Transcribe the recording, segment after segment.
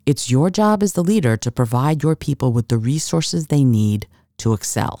It's your job as the leader to provide your people with the resources they need to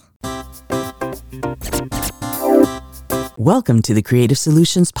excel. Welcome to the Creative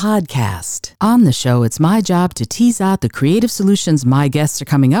Solutions Podcast. On the show, it's my job to tease out the creative solutions my guests are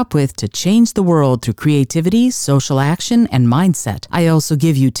coming up with to change the world through creativity, social action, and mindset. I also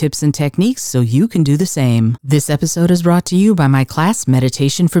give you tips and techniques so you can do the same. This episode is brought to you by my class,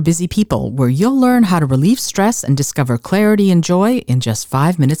 Meditation for Busy People, where you'll learn how to relieve stress and discover clarity and joy in just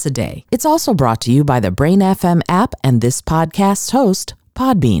 5 minutes a day. It's also brought to you by the Brain FM app and this podcast's host,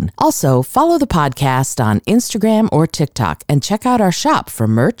 Podbean. Also, follow the podcast on Instagram or TikTok and check out our shop for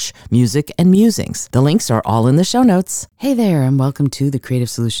merch, music, and musings. The links are all in the show notes. Hey there, and welcome to the Creative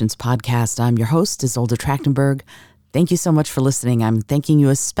Solutions Podcast. I'm your host, Isolde Trachtenberg. Thank you so much for listening. I'm thanking you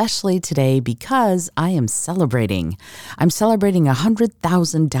especially today because I am celebrating. I'm celebrating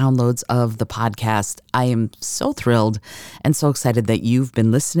 100,000 downloads of the podcast. I am so thrilled and so excited that you've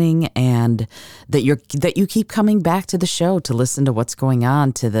been listening and that you keep coming back to the show to listen to what's going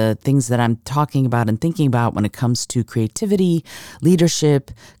on, to the things that I'm talking about and thinking about when it comes to creativity, leadership,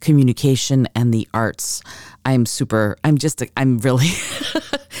 communication, and the arts. I'm really,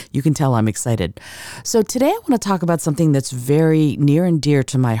 you can tell I'm excited. So today I want to talk about something that's very near and dear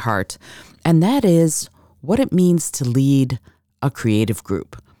to my heart, and that is what it means to lead a creative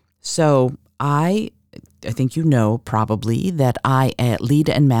group. So I think you know probably that I lead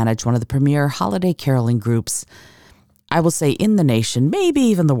and manage one of the premier holiday caroling groups, I will say in the nation, maybe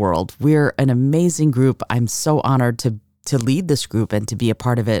even the world. We're an amazing group. I'm so honored to lead this group and to be a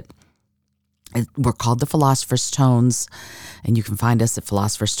part of it. We're called the Philosopher's Tones, and you can find us at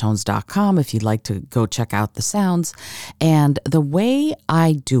philosopherstones.com if you'd like to go check out the sounds. And the way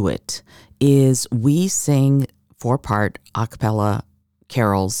I do it is we sing 4-part a cappella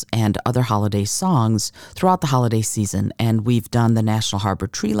carols and other holiday songs throughout the holiday season. And we've done the National Harbor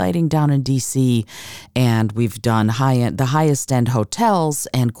tree lighting down in D.C., and we've done the highest end hotels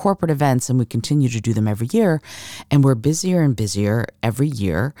and corporate events, and we continue to do them every year. And we're busier and busier every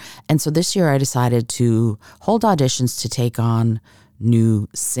year. And so this year I decided to hold auditions to take on new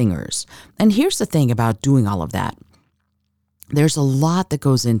singers. And here's the thing about doing all of that. There's a lot that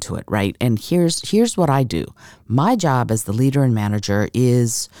goes into it, right? And here's what I do. My job as the leader and manager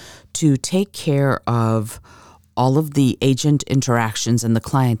is to take care of all of the agent interactions and the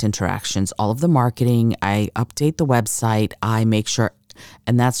client interactions, all of the marketing. I update the website. I make sure,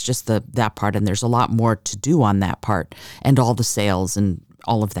 and that's just that part. And there's a lot more to do on that part, and all the sales and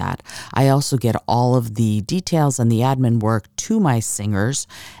all of that. I also get all of the details and the admin work to my singers,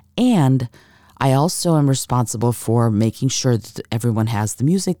 and I also am responsible for making sure that everyone has the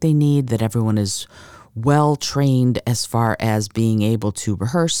music they need, that everyone is well trained as far as being able to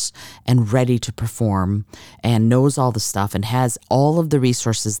rehearse and ready to perform, and knows all the stuff and has all of the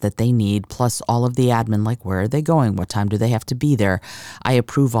resources that they need, plus all of the admin, like where are they going? What time do they have to be there? I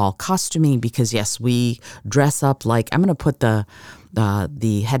approve all costuming because, yes, we dress up like, I'm going to put the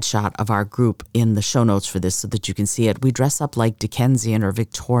headshot of our group in the show notes for this so that you can see it. We dress up like Dickensian or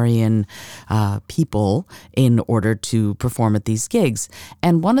Victorian people in order to perform at these gigs.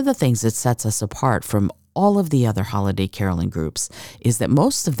 And one of the things that sets us apart from all of the other holiday caroling groups is that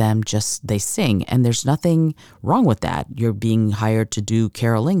most of them they sing, and there's nothing wrong with that. You're being hired to do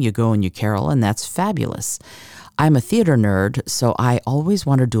caroling, you go and you carol, and that's fabulous. I'm a theater nerd, so I always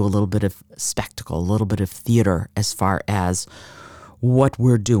want to do a little bit of spectacle, a little bit of theater as far as what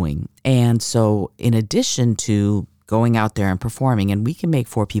we're doing. And so in addition to going out there and performing, and we can make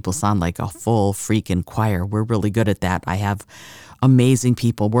 4 people sound like a full freaking choir. We're really good at that. I have amazing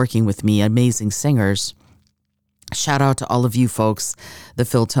people working with me, amazing singers. Shout out to all of you folks. The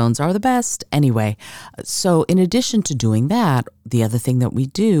Phil Tones are the best. Anyway, so in addition to doing that, the other thing that we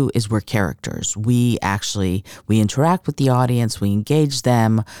do is we're characters. We interact with the audience. We engage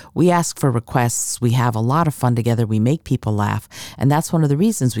them. We ask for requests. We have a lot of fun together. We make people laugh. And that's one of the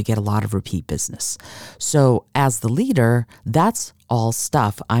reasons we get a lot of repeat business. So as the leader, that's all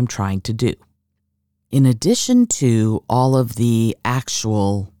stuff I'm trying to do. In addition to all of the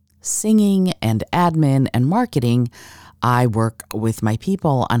actual singing and admin and marketing, I work with my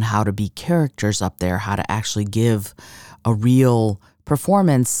people on how to be characters up there, how to actually give a real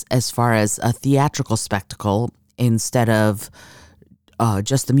performance as far as a theatrical spectacle instead of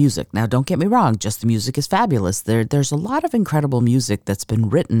just the music. Now, don't get me wrong, just the music is fabulous. There's a lot of incredible music that's been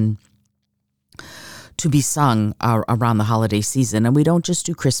written to be sung around the holiday season. And we don't just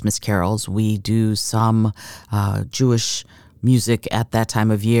do Christmas carols. We do some Jewish music at that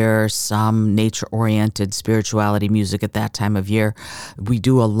time of year, some nature-oriented spirituality music at that time of year. We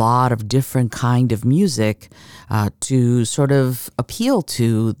do a lot of different kind of music to sort of appeal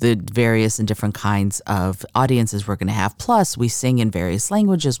to the various and different kinds of audiences we're going to have. Plus, we sing in various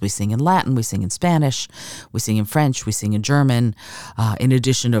languages. We sing in Latin, we sing in Spanish, we sing in French, we sing in German, in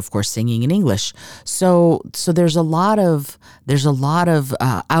addition to, of course, singing in English. So there's a lot of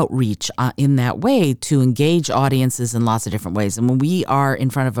outreach in that way to engage audiences in lots of different ways. And when we are in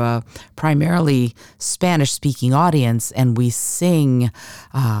front of a primarily Spanish-speaking audience and we sing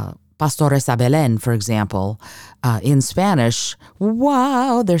Pastores a Belén, for example, in Spanish,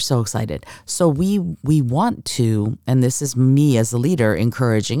 wow, they're so excited. So we want to, and this is me as a leader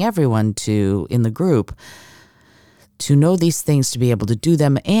encouraging everyone to, in the group, to know these things, to be able to do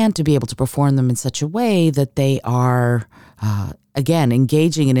them, and to be able to perform them in such a way that they are, again,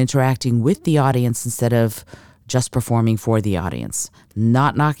 engaging and interacting with the audience instead of just performing for the audience.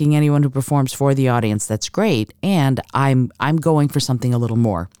 Not knocking anyone who performs for the audience, that's great, and I'm going for something a little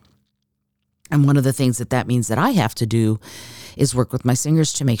more. And one of the things that means that I have to do is work with my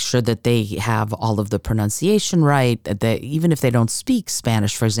singers to make sure that they have all of the pronunciation right, that even if they don't speak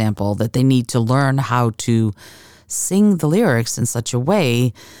Spanish, for example, that they need to learn how to sing the lyrics in such a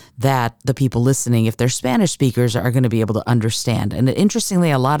way that the people listening, if they're Spanish speakers, are going to be able to understand. And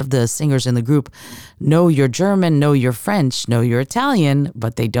interestingly, a lot of the singers in the group know your German, know your French, know your Italian,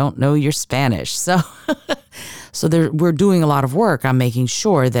 but they don't know your Spanish. So we're doing a lot of work on making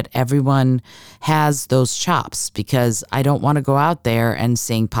sure that everyone has those chops, because I don't want to go out there and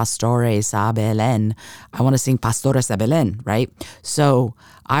sing Pastores a Belén. I want to sing Pastores a Belén, right? So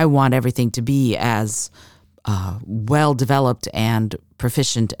I want everything to be as well developed and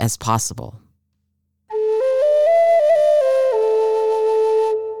proficient as possible.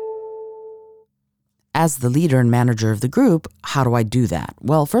 As the leader and manager of the group, how do I do that?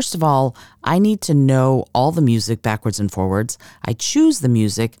 Well, first of all, I need to know all the music backwards and forwards. I choose the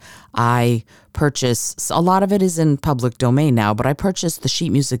music. I purchase, a lot of it is in public domain now, but I purchase the sheet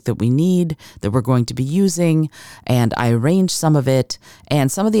music that we need, that we're going to be using, and I arrange some of it, and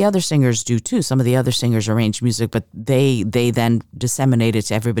some of the other singers do too. Some of the other singers arrange music, but they then disseminate it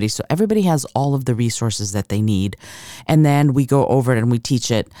to everybody, so everybody has all of the resources that they need. And then we go over it and we teach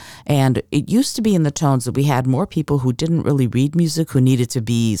it. And it used to be in the tones that we had more people who didn't really read music, who needed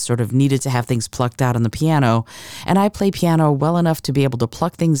to have things plucked out on the piano. And I play piano well enough to be able to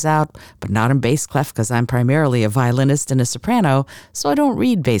pluck things out, but not in bass clef, because I'm primarily a violinist and a soprano, so I don't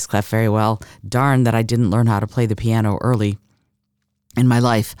read bass clef very well. Darn that I didn't learn how to play the piano early in my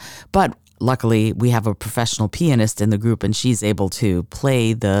life. But luckily, we have a professional pianist in the group, and she's able to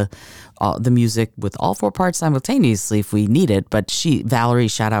play the music with all four parts simultaneously if we need it. But Valerie,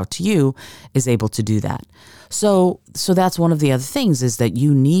 shout out to you, is able to do that. So that's one of the other things, is that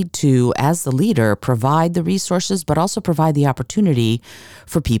you need to, as the leader, provide the resources, but also provide the opportunity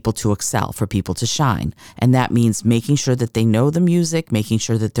for people to excel, for people to shine. And that means making sure that they know the music, making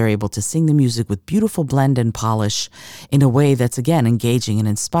sure that they're able to sing the music with beautiful blend and polish in a way that's, again, engaging and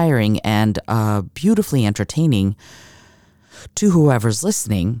inspiring and beautifully entertaining to whoever's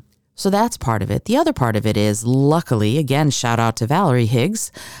listening. So that's part of it. The other part of it is, luckily, again, shout out to Valerie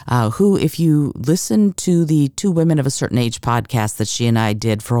Higgs, who, if you listen to the Two Women of a Certain Age podcast that she and I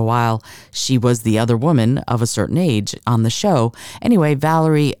did for a while, she was the other woman of a certain age on the show. Anyway,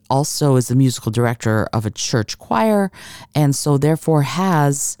 Valerie also is the musical director of a church choir, and so therefore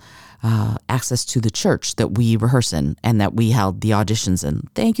has access to the church that we rehearse in and that we held the auditions in.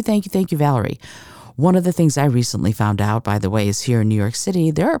 Thank you, Valerie. One of the things I recently found out, by the way, is here in New York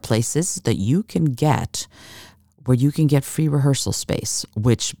City, there are places that you can get where you can get free rehearsal space,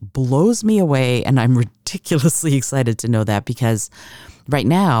 which blows me away. And I'm ridiculously excited to know that, because right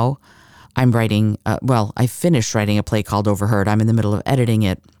now I'm writing, I finished writing a play called Overheard. I'm in the middle of editing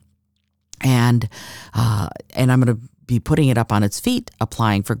it. And I'm going to be putting it up on its feet,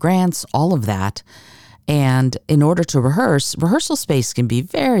 applying for grants, all of that. And in order to rehearsal space can be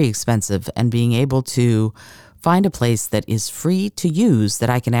very expensive, and being able to find a place that is free to use that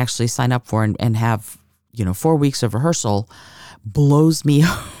I can actually sign up for and have, 4 weeks of rehearsal blows me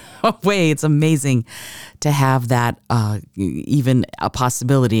away. It's amazing to have that even a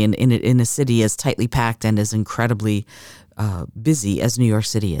possibility in a city as tightly packed and as incredibly busy as New York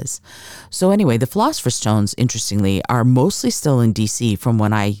City is. So anyway, the Philosopher's Stones, interestingly, are mostly still in DC from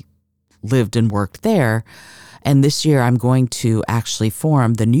when I lived and worked there. And this year I'm going to actually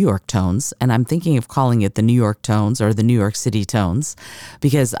form the New York Tones, and I'm thinking of calling it the New York Tones or the New York City Tones,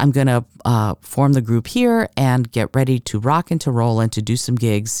 because I'm going to form the group here and get ready to rock and to roll and to do some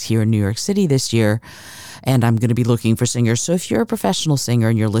gigs here in New York City this year. And I'm going to be looking for singers. So if you're a professional singer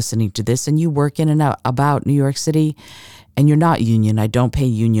and you're listening to this and you work in and out about New York City and you're not union, I don't pay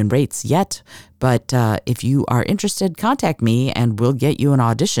union rates yet, but if you are interested, contact me and we'll get you an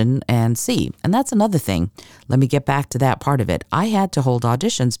audition and see. And that's another thing. Let me get back to that part of it. I had to hold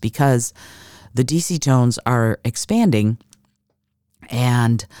auditions because the DC Tones are expanding,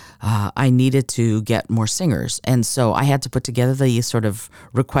 and I needed to get more singers. And so I had to put together the sort of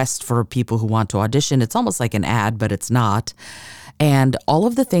request for people who want to audition. It's almost like an ad, but it's not. And all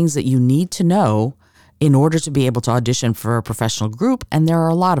of the things that you need to know in order to be able to audition for a professional group, and there are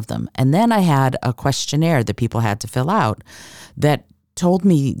a lot of them. And then I had a questionnaire that people had to fill out that told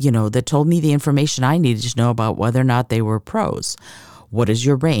me, the information I needed to know about whether or not they were pros. What is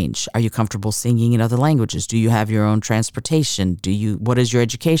your range? Are you comfortable singing in other languages? Do you have your own transportation? What is your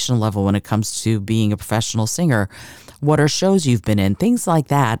educational level when it comes to being a professional singer? What are shows you've been in? Things like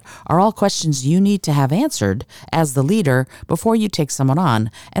that are all questions you need to have answered as the leader before you take someone on.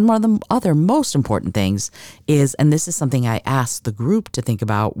 And one of the other most important things is, and this is something I asked the group to think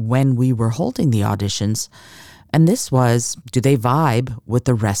about when we were holding the auditions, and this was, do they vibe with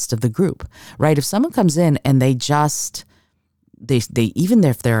the rest of the group, right? If someone comes in and they even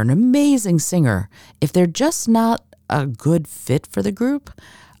if they're an amazing singer, if they're just not a good fit for the group,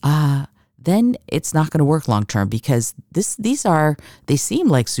 then it's not going to work long term, because they seem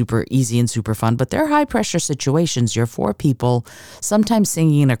like super easy and super fun, but they're high pressure situations. You're four people, sometimes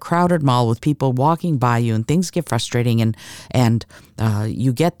singing in a crowded mall with people walking by you, and things get frustrating, and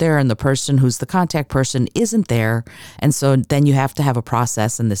you get there and the person who's the contact person isn't there. And so then you have to have a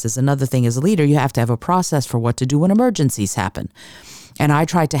process. And this is another thing as a leader, you have to have a process for what to do when emergencies happen. And I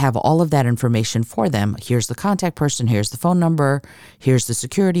tried to have all of that information for them. Here's the contact person, here's the phone number, here's the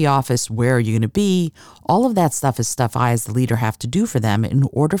security office, where are you going to be? All of that stuff is stuff I as the leader have to do for them in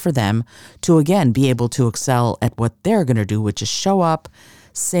order for them to, again, be able to excel at what they're going to do, which is show up,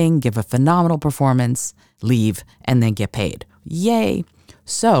 sing, give a phenomenal performance, leave, and then get paid. Yay.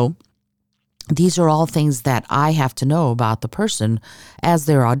 So these are all things that I have to know about the person as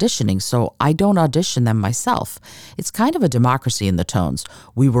they're auditioning. So I don't audition them myself. It's kind of a democracy in the Tones.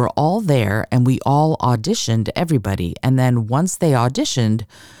 We were all there and we all auditioned everybody. And then once they auditioned,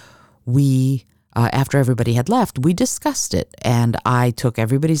 after everybody had left, we discussed it, and I took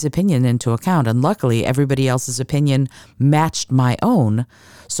everybody's opinion into account. And luckily, everybody else's opinion matched my own.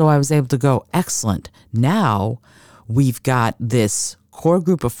 So I was able to go, excellent. Now we've got this core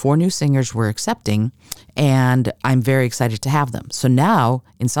group of 4 new singers we're accepting, and I'm very excited to have them. So now,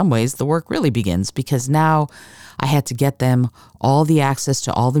 in some ways, the work really begins, because now I had to get them all the access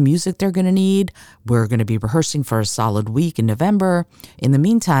to all the music they're going to need. We're going to be rehearsing for a solid week in November. In the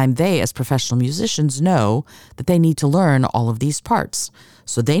meantime, they, as professional musicians, know that they need to learn all of these parts.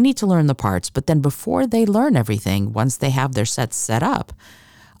 So they need to learn the parts, but then before they learn everything, once they have their sets set up,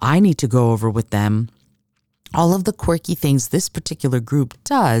 I need to go over with them all of the quirky things this particular group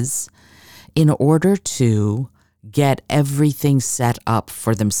does in order to get everything set up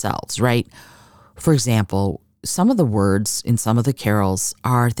for themselves, right? For example, some of the words in some of the carols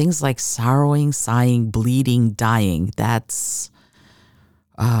are things like sorrowing, sighing, bleeding, dying. That's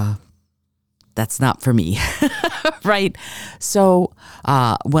not for me, right? So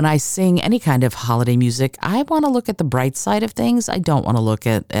when I sing any kind of holiday music, I want to look at the bright side of things. I don't want to look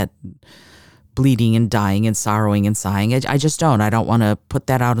at bleeding and dying and sorrowing and sighing. I just don't. I don't want to put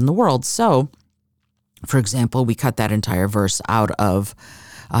that out in the world. So, for example, we cut that entire verse out of,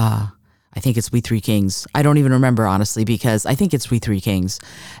 I think it's We Three Kings. I don't even remember, honestly, because I think it's We Three Kings.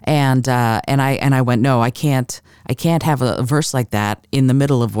 And I went, no, I can't have a verse like that in the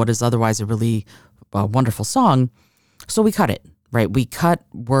middle of what is otherwise a really wonderful song. So we cut it. Right, we cut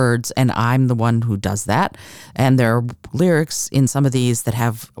words, and I'm the one who does that. And there are lyrics in some of these that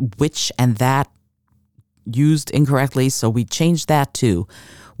have which and that used incorrectly, so we changed that too.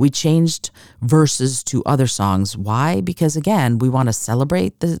 We changed verses to other songs. Why? Because again, we want to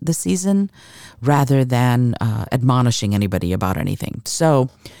celebrate the season rather than admonishing anybody about anything. So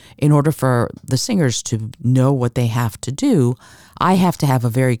in order for the singers to know what they have to do, I have to have a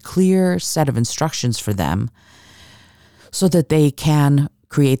very clear set of instructions for them, so that they can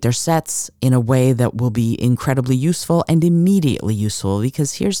create their sets in a way that will be incredibly useful and immediately useful.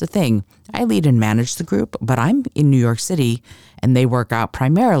 Because here's the thing, I lead and manage the group, but I'm in New York City and they work out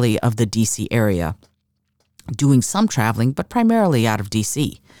primarily of the DC area, doing some traveling, but primarily out of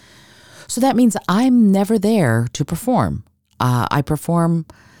DC. So that means I'm never there to perform. I perform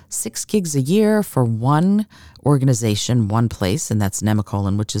 6 gigs a year for one organization, one place, and that's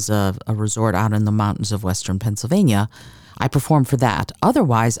Nemacolin, which is a resort out in the mountains of western Pennsylvania. I perform for that.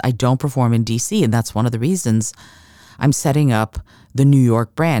 Otherwise, I don't perform in DC, and that's one of the reasons I'm setting up the New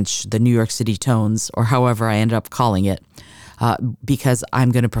York branch, the New York City Tones, or however I end up calling it, because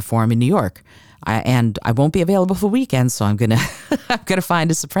I'm going to perform in New York. And I won't be available for weekends, so I'm going to find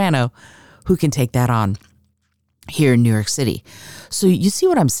a soprano who can take that on here in New York City. So you see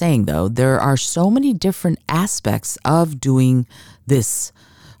what I'm saying, though? There are so many different aspects of doing this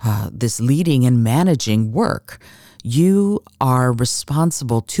leading and managing work. You are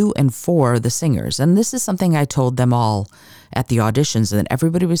responsible to and for the singers. And this is something I told them all at the auditions, and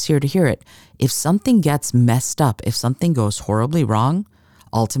everybody was here to hear it. If something gets messed up, if something goes horribly wrong,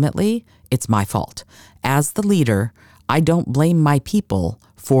 ultimately, it's my fault. As the leader, I don't blame my people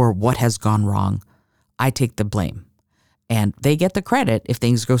for what has gone wrong. I take the blame. And they get the credit if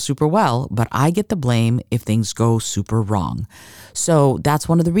things go super well, but I get the blame if things go super wrong. So that's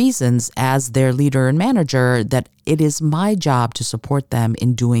one of the reasons, as their leader and manager, that it is my job to support them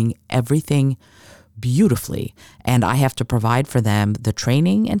in doing everything beautifully. And I have to provide for them the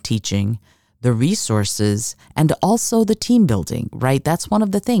training and teaching, the resources, and also the team building, right? That's one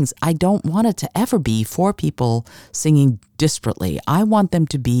of the things. I don't want it to ever be 4 people singing disparately. I want them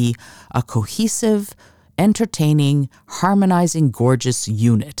to be a cohesive, entertaining, harmonizing, gorgeous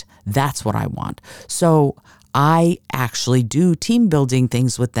unit. That's what I want. So I actually do team building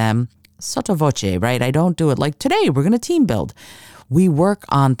things with them sotto voce, right? I don't do it like, today we're going to team build. We work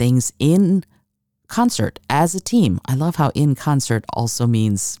on things in concert as a team. I love how in concert also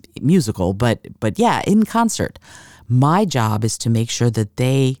means musical, but yeah, in concert. My job is to make sure that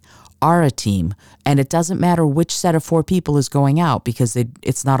they are a team, and it doesn't matter which set of 4 people is going out because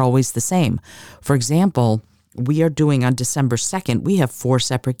it's not always the same. For example, we are doing on December 2nd, we have 4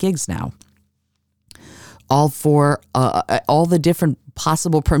 separate gigs now. All the different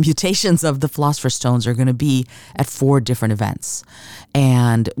possible permutations of the Philosopher's Stones are going to be at 4 different events,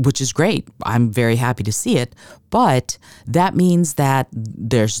 and which is great. I'm very happy to see it, but that means that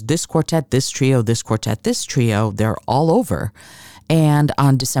there's this quartet, this trio, this quartet, this trio. They're all over. And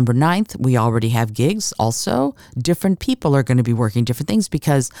on December 9th, we already have gigs also. Different people are going to be working different things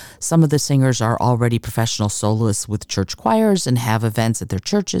because some of the singers are already professional soloists with church choirs and have events at their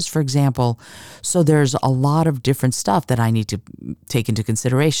churches, for example. So there's a lot of different stuff that I need to take into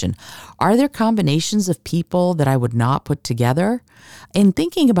consideration. Are there combinations of people that I would not put together? In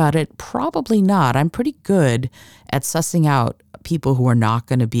thinking about it, probably not. I'm pretty good at sussing out people who are not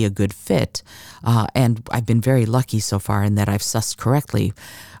going to be a good fit. And I've been very lucky so far in that I've sussed correctly.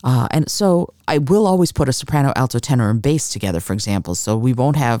 And so I will always put a soprano, alto, tenor, and bass together, for example. So we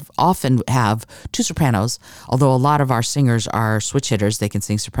won't often have 2 sopranos, although a lot of our singers are switch hitters. They can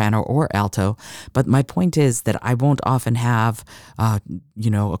sing soprano or alto. But my point is that I won't often have, a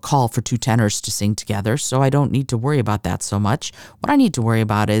call for 2 tenors to sing together. So I don't need to worry about that so much. What I need to worry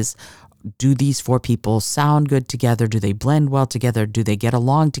about is, do these 4 people sound good together? Do they blend well together? Do they get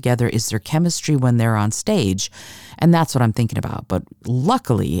along together? Is there chemistry when they're on stage? And that's what I'm thinking about. But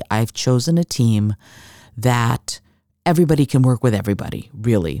luckily, I've chosen a team that everybody can work with everybody,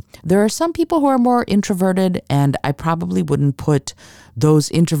 really. There are some people who are more introverted, and I probably wouldn't put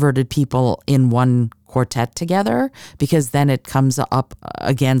those introverted people in one quartet together because then it comes up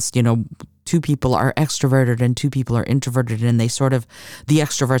against, 2 people are extroverted and 2 people are introverted, and the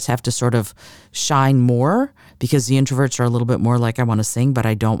extroverts have to sort of shine more because the introverts are a little bit more like, I want to sing, but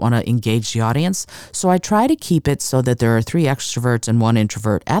I don't want to engage the audience. So I try to keep it so that there are 3 extroverts and 1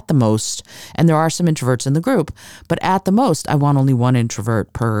 introvert at the most, and there are some introverts in the group, but at the most, I want only 1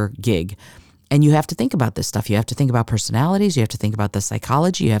 introvert per gig. And you have to think about this stuff. You have to think about personalities. You have to think about the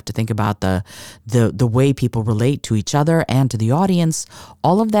psychology. You have to think about the way people relate to each other and to the audience.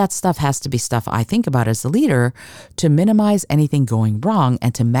 All of that stuff has to be stuff I think about as a leader to minimize anything going wrong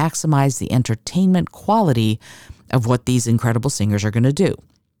and to maximize the entertainment quality of what these incredible singers are going to do.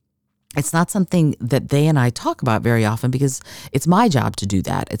 It's not something that they and I talk about very often because it's my job to do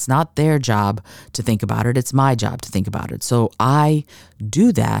that. It's not their job to think about it. It's my job to think about it. So I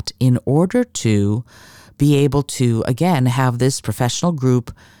do that in order to be able to, again, have this professional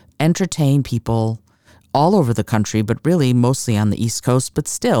group entertain people all over the country, but really mostly on the East Coast, but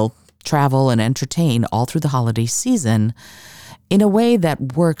still travel and entertain all through the holiday season in a way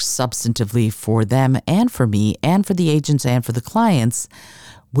that works substantively for them and for me and for the agents and for the clients,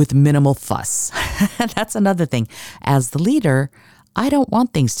 with minimal fuss. That's another thing. As the leader, I don't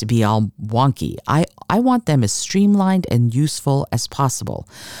want things to be all wonky. I want them as streamlined and useful as possible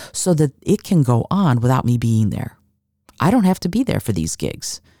so that it can go on without me being there. I don't have to be there for these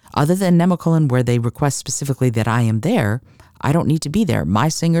gigs. Other than Nemacolin, where they request specifically that I am there, I don't need to be there. My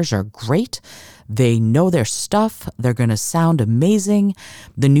singers are great. They know their stuff. They're going to sound amazing.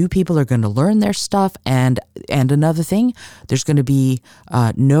 The new people are going to learn their stuff. And another thing, there's going to be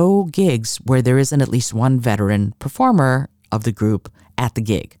no gigs where there isn't at least one veteran performer of the group at the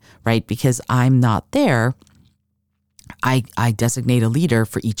gig, right? Because I'm not there. I designate a leader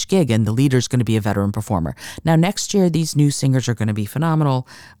for each gig, and the leader is going to be a veteran performer. Now, next year, these new singers are going to be phenomenal.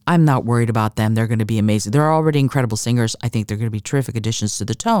 I'm not worried about them. They're going to be amazing. They're already incredible singers. I think they're going to be terrific additions to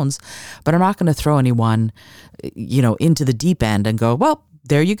the tones, but I'm not going to throw anyone, into the deep end and go, well,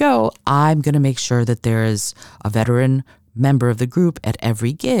 there you go. I'm going to make sure that there is a veteran member of the group at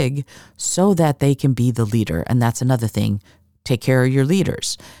every gig so that they can be the leader. And that's another thing. Take care of your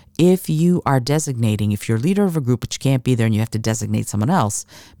leaders. If you are designating, if you're a leader of a group but you can't be there and you have to designate someone else,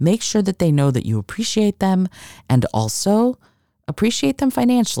 make sure that they know that you appreciate them and also appreciate them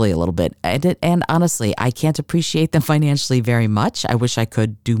financially a little bit. And honestly, I can't appreciate them financially very much. I wish I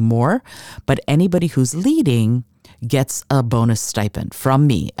could do more, but anybody who's leading gets a bonus stipend from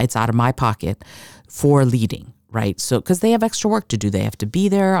me. It's out of my pocket for leading. Right. So because they have extra work to do. They have to be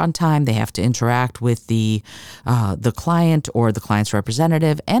there on time. They have to interact with the client or the client's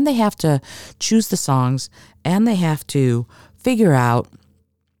representative, and they have to choose the songs, and they have to figure out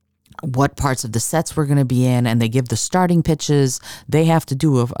what parts of the sets we're going to be in, and they give the starting pitches. They have to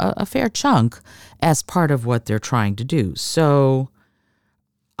do a fair chunk as part of what they're trying to do. So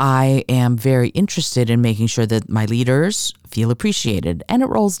I am very interested in making sure that my leaders feel appreciated, and it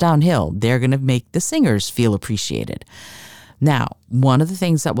rolls downhill. They're going to make the singers feel appreciated. Now, one of the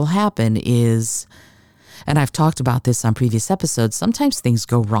things that will happen is, and I've talked about this on previous episodes, sometimes things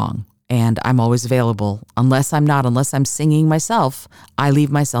go wrong, and I'm always available. Unless I'm singing myself, I leave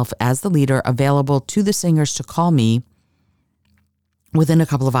myself as the leader available to the singers to call me within a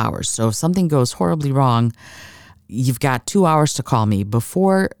couple of hours. So if something goes horribly wrong, you've got 2 hours to call me but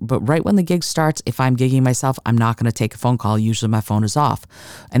right when the gig starts, if I'm gigging myself, I'm not going to take a phone call. Usually my phone is off,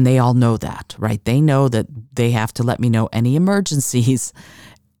 and they all know that, right? They know that they have to let me know any emergencies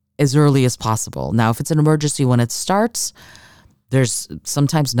as early as possible. Now, if it's an emergency when it starts, there's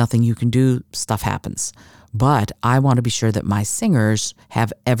sometimes nothing you can do. Stuff happens. But I want to be sure that my singers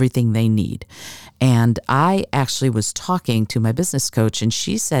have everything they need. And I actually was talking to my business coach, and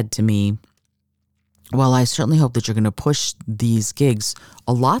she said to me, well, I certainly hope that you're going to push these gigs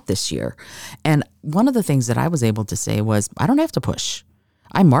a lot this year. And one of the things that I was able to say was, I don't have to push.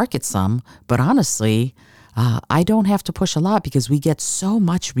 I market some, but honestly, I don't have to push a lot because we get so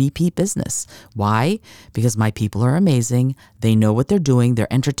much repeat business. Why? Because my people are amazing. They know what they're doing.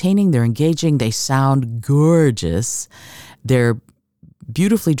 They're entertaining. They're engaging. They sound gorgeous. They're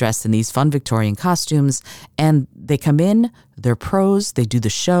beautifully dressed in these fun Victorian costumes, and they come in, they're pros, they do the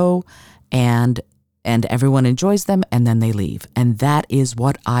show, and everyone enjoys them, and then they leave. And that is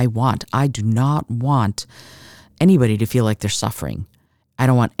what I want. I do not want anybody to feel like they're suffering. I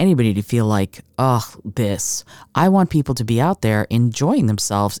don't want anybody to feel like, this. I want people to be out there enjoying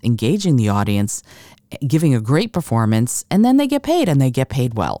themselves, engaging the audience, giving a great performance, and then they get paid, and they get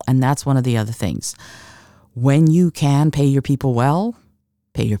paid well. And that's one of the other things. When you can pay your people well,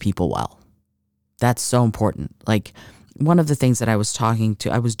 pay your people well. That's so important. Like, one of the things that I was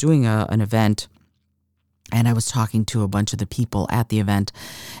doing an event, and I was talking to a bunch of the people at the event,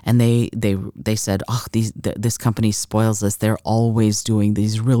 and they said, this company spoils us. They're always doing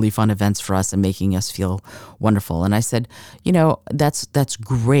these really fun events for us and making us feel wonderful. And I said, that's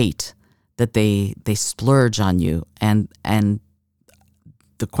great that they splurge on you. And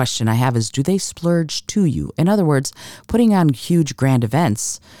the question I have is, do they splurge to you? In other words, putting on huge grand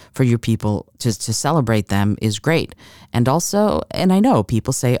events for your people to celebrate them is great. And also, and I know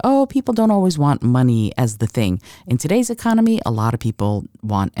people say, people don't always want money as the thing. In today's economy, a lot of people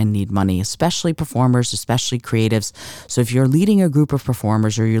want and need money, especially performers, especially creatives. So if you're leading a group of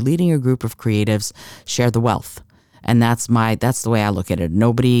performers or you're leading a group of creatives, share the wealth. And that's the way I look at it.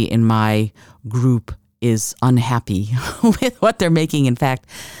 Nobody in my group is unhappy with what they're making. In fact,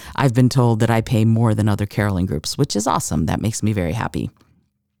 I've been told that I pay more than other caroling groups, which is awesome. That makes me very happy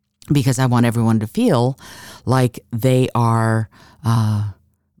because I want everyone to feel like they are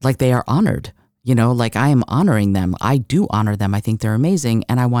honored. Like I am honoring them. I do honor them. I think they're amazing.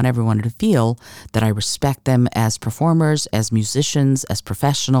 And I want everyone to feel that I respect them as performers, as musicians, as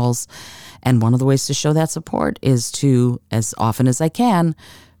professionals. And one of the ways to show that support is to, as often as I can,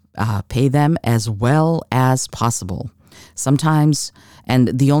 pay them as well as possible. Sometimes, and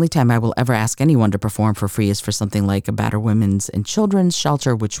the only time I will ever ask anyone to perform for free is for something like a battered women's and children's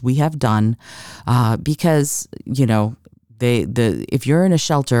shelter, which we have done, because, if you're in a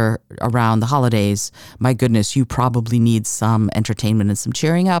shelter around the holidays, my goodness, you probably need some entertainment and some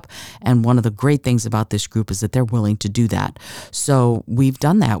cheering up. And one of the great things about this group is that they're willing to do that. So we've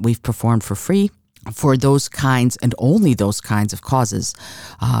done that. We've performed for free for those kinds and only those kinds of causes.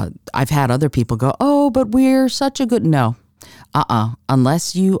 I've had other people go, oh, but we're such a good, no.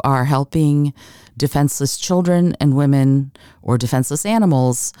 Unless you are helping defenseless children and women or defenseless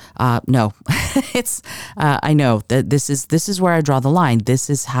animals, no. I know that this is where I draw the line. This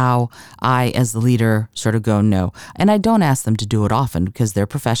is how I, as the leader, sort of go no. And I don't ask them to do it often because they're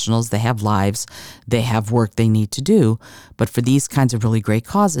professionals, they have lives, they have work they need to do. But for these kinds of really great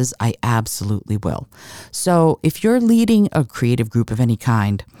causes, I absolutely will. So if you're leading a creative group of any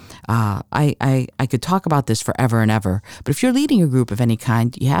kind, I could talk about this forever and ever, but if you're leading a group of any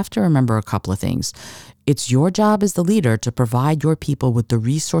kind, you have to remember a couple of things. It's your job as the leader to provide your people with the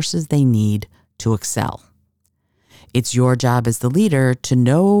resources they need to excel. It's your job as the leader to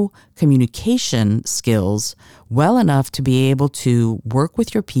know communication skills well enough to be able to work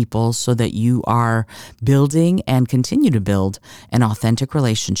with your people so that you are building and continue to build an authentic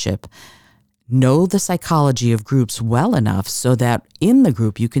relationship. Know the psychology of groups well enough so that in the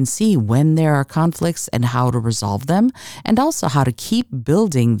group you can see when there are conflicts and how to resolve them, and also how to keep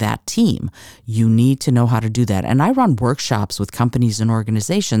building that team. You need to know how to do that. And I run workshops with companies and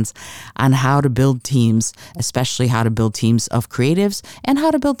organizations on how to build teams, especially how to build teams of creatives and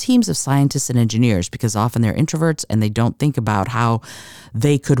how to build teams of scientists and engineers, because often they're introverts and they don't think about how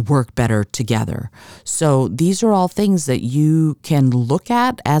they could work better together. So these are all things that you can look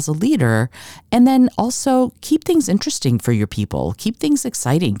at as a leader, and then also keep things interesting for your people. Keep things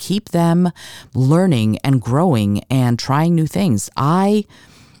exciting. Keep them learning and growing and trying new things. I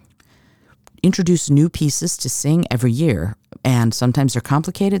introduce new pieces to sing every year, and sometimes they're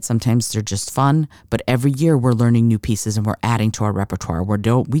complicated, sometimes they're just fun, but every year we're learning new pieces and we're adding to our repertoire.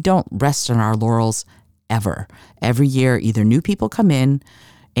 We don't rest on our laurels ever. Every year, either new people come in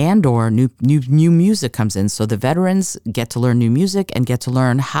and or new music comes in. So the veterans get to learn new music and get to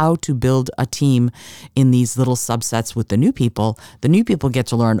learn how to build a team in these little subsets with the new people. The new people get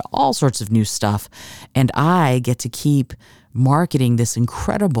to learn all sorts of new stuff. And I get to keep marketing this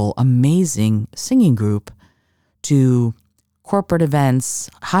incredible, amazing singing group to corporate events,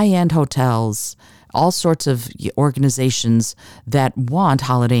 high-end hotels, all sorts of organizations that want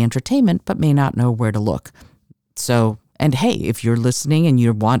holiday entertainment but may not know where to look. So, and hey, if you're listening and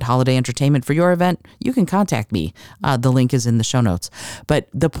you want holiday entertainment for your event, you can contact me. The link is in the show notes. But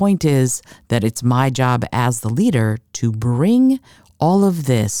the point is that it's my job as the leader to bring all of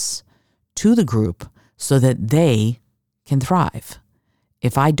this to the group so that they can thrive.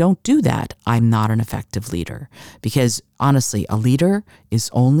 If I don't do that, I'm not an effective leader. Because honestly, a leader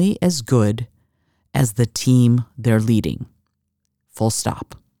is only as good as the team they're leading. Full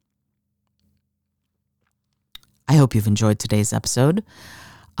stop. I hope you've enjoyed today's episode.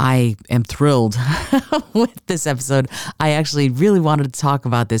 I am thrilled with this episode. I actually really wanted to talk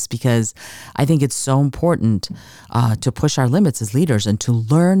about this because I think it's so important to push our limits as leaders and to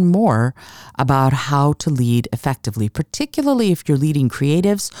learn more about how to lead effectively, particularly if you're leading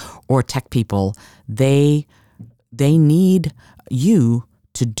creatives or tech people. They need you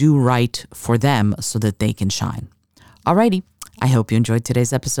to do right for them so that they can shine. Alrighty. I hope you enjoyed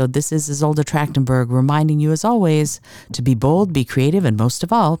today's episode. This is Isolde Trachtenberg reminding you, as always, to be bold, be creative, and most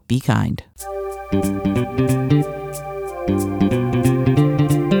of all, be kind.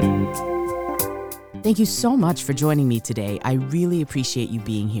 Thank you so much for joining me today. I really appreciate you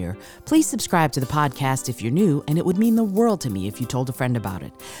being here. Please subscribe to the podcast if you're new, and it would mean the world to me if you told a friend about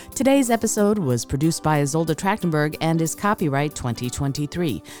it. Today's episode was produced by Isolde Trachtenberg and is copyright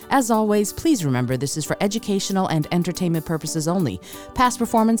 2023. As always, please remember this is for educational and entertainment purposes only. Past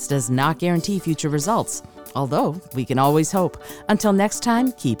performance does not guarantee future results, although we can always hope. Until next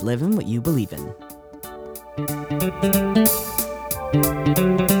time, keep living what you believe in.